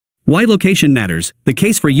Why location matters, the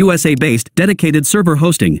case for USA-based dedicated server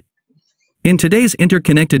hosting. In today's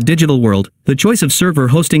interconnected digital world, the choice of server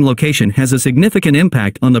hosting location has a significant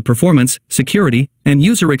impact on the performance, security, and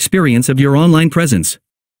user experience of your online presence.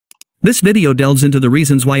 This video delves into the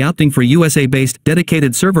reasons why opting for USA-based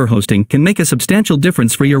dedicated server hosting can make a substantial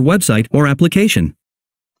difference for your website or application.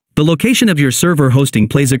 The location of your server hosting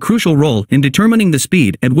plays a crucial role in determining the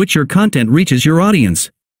speed at which your content reaches your audience.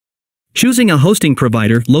 Choosing a hosting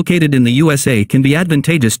provider located in the USA can be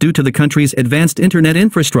advantageous due to the country's advanced internet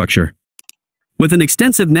infrastructure. With an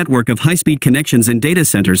extensive network of high-speed connections and data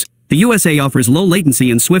centers, the USA offers low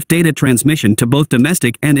latency and swift data transmission to both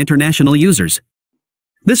domestic and international users.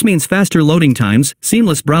 This means faster loading times,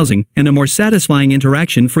 seamless browsing, and a more satisfying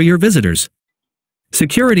interaction for your visitors.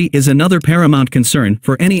 Security is another paramount concern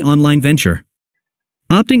for any online venture.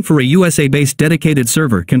 Opting for a USA-based dedicated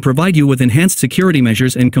server can provide you with enhanced security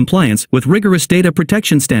measures and compliance with rigorous data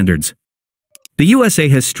protection standards. The USA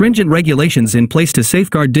has stringent regulations in place to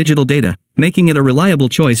safeguard digital data, making it a reliable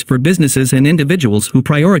choice for businesses and individuals who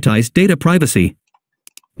prioritize data privacy.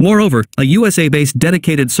 Moreover, a USA-based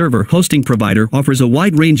dedicated server hosting provider offers a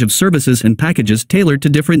wide range of services and packages tailored to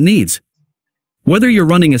different needs. Whether you're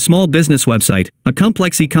running a small business website, a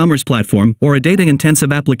complex e-commerce platform, or a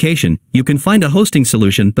data-intensive application, you can find a hosting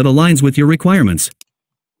solution that aligns with your requirements.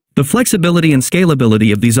 The flexibility and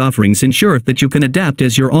scalability of these offerings ensure that you can adapt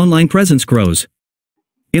as your online presence grows.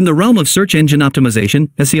 In the realm of search engine optimization,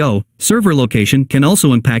 SEO, server location can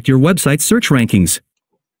also impact your website's search rankings.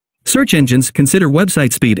 Search engines consider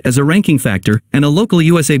website speed as a ranking factor, and a local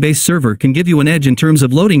USA-based server can give you an edge in terms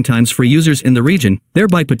of loading times for users in the region,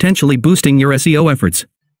 thereby potentially boosting your SEO efforts.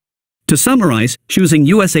 To summarize, choosing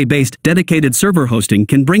USA-based dedicated server hosting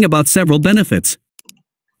can bring about several benefits.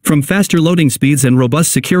 From faster loading speeds and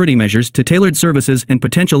robust security measures to tailored services and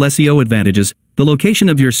potential SEO advantages, the location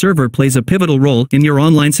of your server plays a pivotal role in your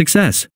online success.